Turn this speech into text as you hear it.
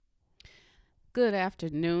Good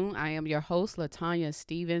afternoon. I am your host, Latanya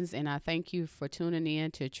Stevens, and I thank you for tuning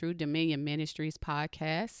in to True Dominion Ministries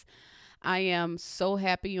podcast. I am so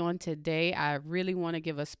happy on today. I really want to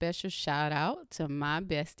give a special shout out to my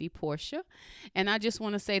bestie, Portia. And I just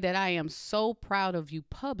want to say that I am so proud of you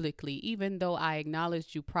publicly, even though I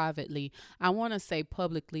acknowledged you privately. I want to say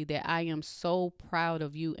publicly that I am so proud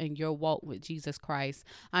of you and your walk with Jesus Christ.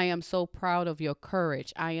 I am so proud of your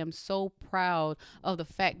courage. I am so proud of the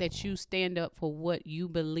fact that you stand up for what you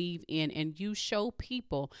believe in and you show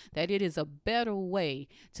people that it is a better way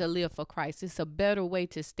to live for Christ. It's a better way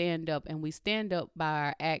to stand up, and we stand up by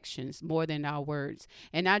our actions more than our words.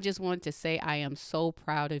 And I just want to say I am so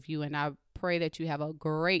proud of you, and I pray that you have a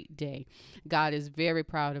great day. God is very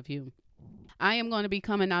proud of you. I am going to be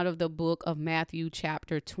coming out of the book of Matthew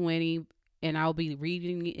chapter 20, and I'll be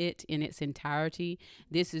reading it in its entirety.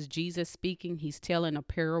 This is Jesus speaking. He's telling a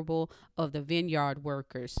parable of the vineyard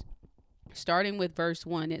workers. Starting with verse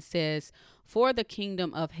 1, it says, "For the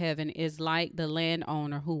kingdom of heaven is like the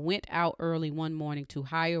landowner who went out early one morning to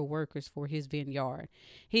hire workers for his vineyard.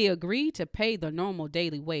 He agreed to pay the normal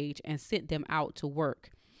daily wage and sent them out to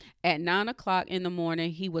work. At 9 o'clock in the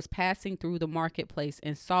morning, he was passing through the marketplace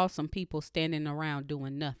and saw some people standing around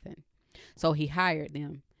doing nothing. So he hired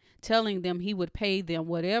them, telling them he would pay them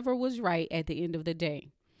whatever was right at the end of the day.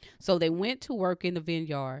 So they went to work in the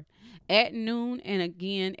vineyard. At noon and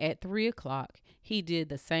again at 3 o'clock, he did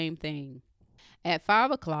the same thing. At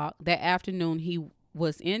 5 o'clock that afternoon, he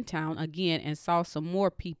was in town again and saw some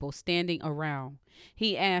more people standing around.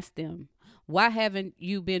 He asked them, 'Why haven't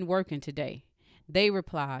you been working today?' They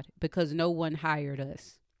replied, 'Because no one hired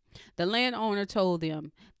us.' The landowner told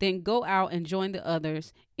them, 'Then go out and join the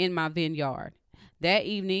others in my vineyard.' That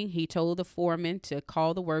evening, he told the foreman to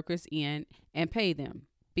call the workers in and pay them,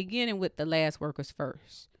 beginning with the last workers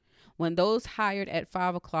first. When those hired at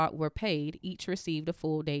 5 o'clock were paid, each received a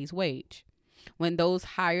full day's wage. When those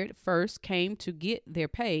hired first came to get their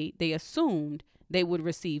pay, they assumed they would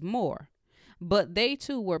receive more, but they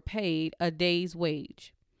too were paid a day's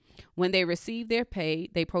wage. When they received their pay,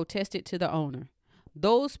 they protested to the owner,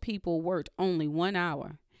 'Those people worked only 1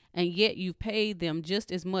 hour, and yet you paid them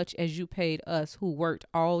just as much as you paid us who worked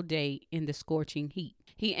all day in the scorching heat.'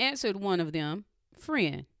 He answered one of them,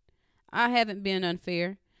 'Friend, I haven't been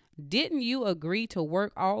unfair. Didn't you agree to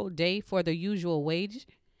work all day for the usual wage?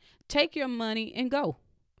 Take your money and go.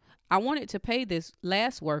 I wanted to pay this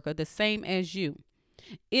last worker the same as you.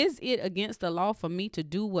 Is it against the law for me to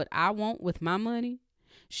do what I want with my money?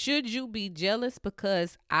 Should you be jealous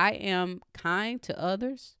because I am kind to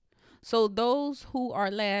others? So those who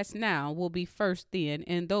are last now will be first then,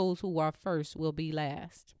 and those who are first will be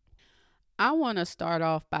last." I want to start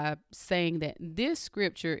off by saying that this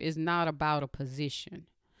scripture is not about a position.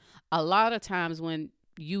 A lot of times when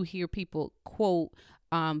you hear people quote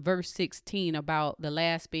verse 16 about the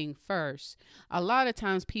last being first, a lot of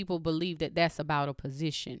times people believe that that's about a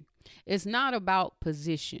position. It's not about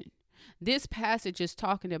position. This passage is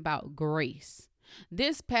talking about grace.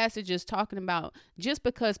 This passage is talking about just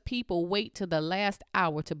because people wait to the last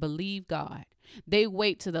hour to believe God, they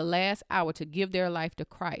wait to the last hour to give their life to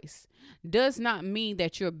Christ, does not mean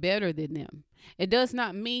that you're better than them. It does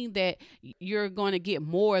not mean that you're going to get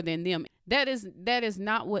more than them. That is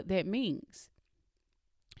not what that means.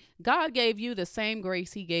 God gave you the same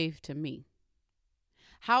grace he gave to me.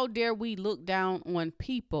 How dare we look down on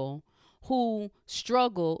people who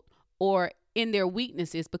struggled or in their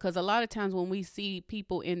weaknesses? Because a lot of times when we see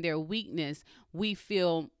people in their weakness, we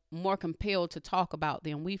feel more compelled to talk about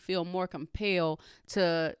them. We feel more compelled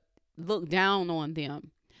to look down on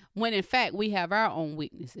them, when in fact we have our own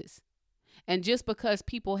weaknesses. And just because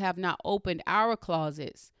people have not opened our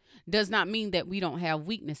closets does not mean that we don't have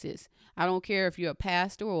weaknesses. I don't care if you're a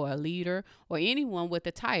pastor or a leader or anyone with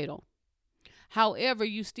a title. However,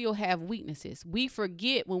 you still have weaknesses. We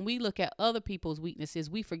forget when we look at other people's weaknesses,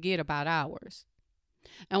 we forget about ours.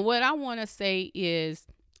 And what I want to say is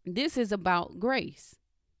this is about grace.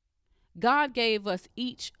 God gave us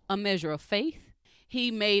each a measure of faith.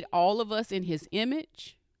 He made all of us in his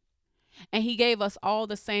image, and he gave us all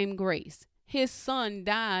the same grace. His son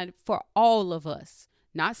died for all of us,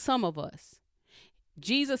 not some of us.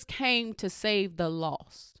 Jesus came to save the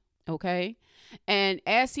lost, okay? And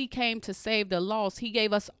as he came to save the lost, he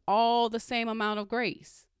gave us all the same amount of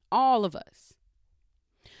grace, all of us.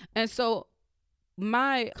 And so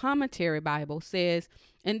my commentary Bible says,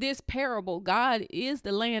 in this parable, God is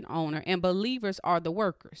the landowner and believers are the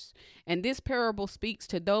workers. And this parable speaks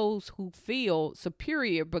to those who feel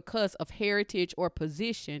superior because of heritage or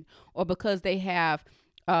position, or because they have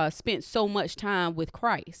spent so much time with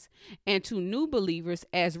Christ, and to new believers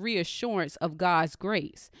as reassurance of God's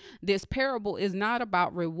grace. This parable is not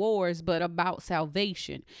about rewards, but about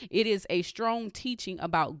salvation. It is a strong teaching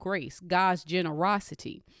about grace, God's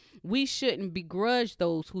generosity. We shouldn't begrudge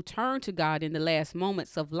those who turn to God in the last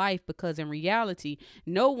moments of life, because in reality,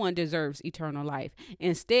 no one deserves eternal life.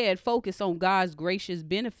 Instead, focus on God's gracious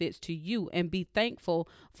benefits to you and be thankful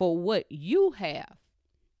for what you have.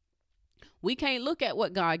 We can't look at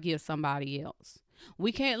what God gives somebody else.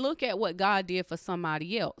 We can't look at what God did for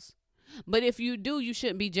somebody else. But if you do, you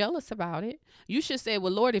shouldn't be jealous about it. You should say,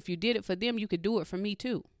 well, Lord, if you did it for them, you could do it for me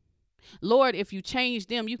too. Lord, if you changed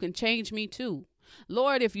them, you can change me too.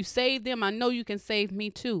 Lord, if you saved them, I know you can save me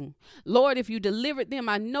too. Lord, if you delivered them,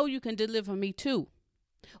 I know you can deliver me too.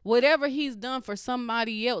 Whatever he's done for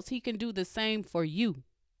somebody else, he can do the same for you.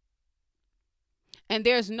 And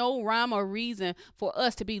there's no rhyme or reason for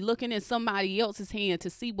us to be looking in somebody else's hand to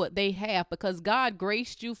see what they have, because God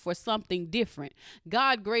graced you for something different.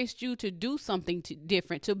 God graced you to do something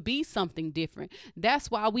different, to be something different. That's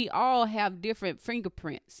why we all have different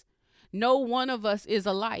fingerprints. No one of us is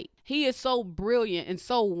alike. He is so brilliant and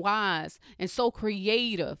so wise and so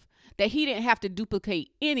creative that he didn't have to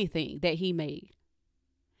duplicate anything that he made.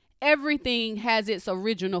 Everything has its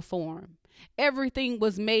original form. Everything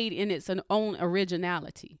was made in its own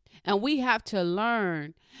originality. And we have to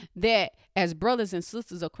learn that as brothers and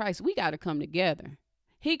sisters of Christ, we got to come together.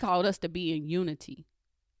 He called us to be in unity.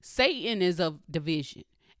 Satan is of division.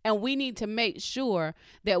 And we need to make sure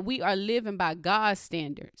that we are living by God's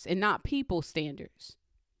standards and not people's standards.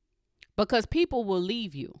 Because people will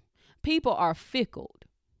leave you. People are fickle.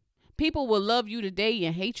 People will love you today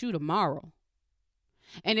and hate you tomorrow.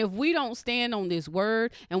 And if we don't stand on this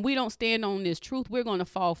word and we don't stand on this truth, we're going to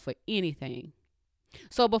fall for anything.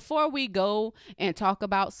 So before we go and talk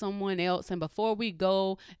about someone else, and before we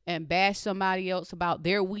go and bash somebody else about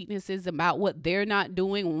their weaknesses, about what they're not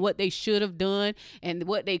doing and what they should have done and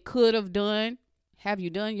what they could have done, have you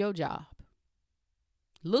done your job?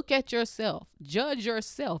 Look at yourself, judge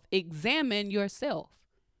yourself, examine yourself,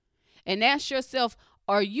 and ask yourself,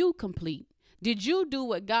 are you complete? Did you do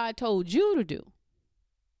what God told you to do?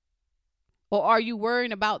 Or are you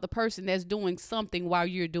worrying about the person that's doing something while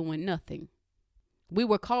you're doing nothing? We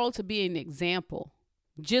were called to be an example,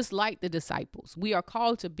 just like the disciples. We are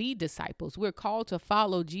called to be disciples. We're called to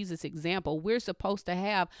follow Jesus' example. We're supposed to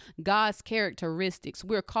have God's characteristics.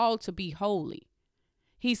 We're called to be holy.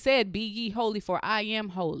 He said, be ye holy, for I am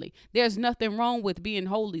holy. There's nothing wrong with being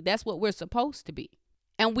holy. That's what we're supposed to be.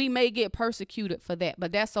 And we may get persecuted for that,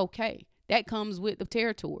 but that's okay. That comes with the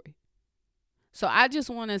territory. So I just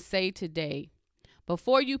want to say today,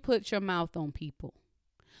 before you put your mouth on people,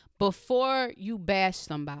 before you bash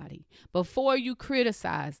somebody, before you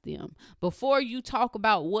criticize them, before you talk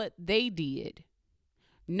about what they did,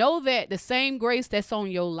 know that the same grace that's on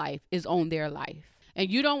your life is on their life. And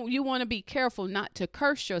you want to be careful not to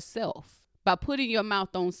curse yourself by putting your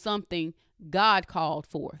mouth on something God called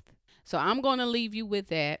forth. So I'm going to leave you with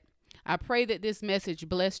that. I pray that this message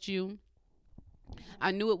blessed you.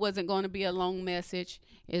 I knew it wasn't going to be a long message.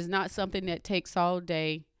 It's not something that takes all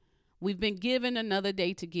day. We've been given another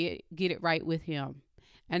day to get it right with him.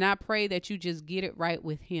 And I pray that you just get it right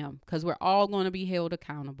with him, because we're all going to be held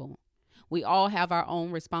accountable. We all have our own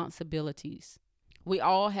responsibilities. We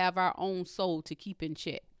all have our own soul to keep in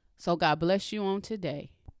check. So God bless you on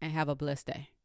today, and have a blessed day.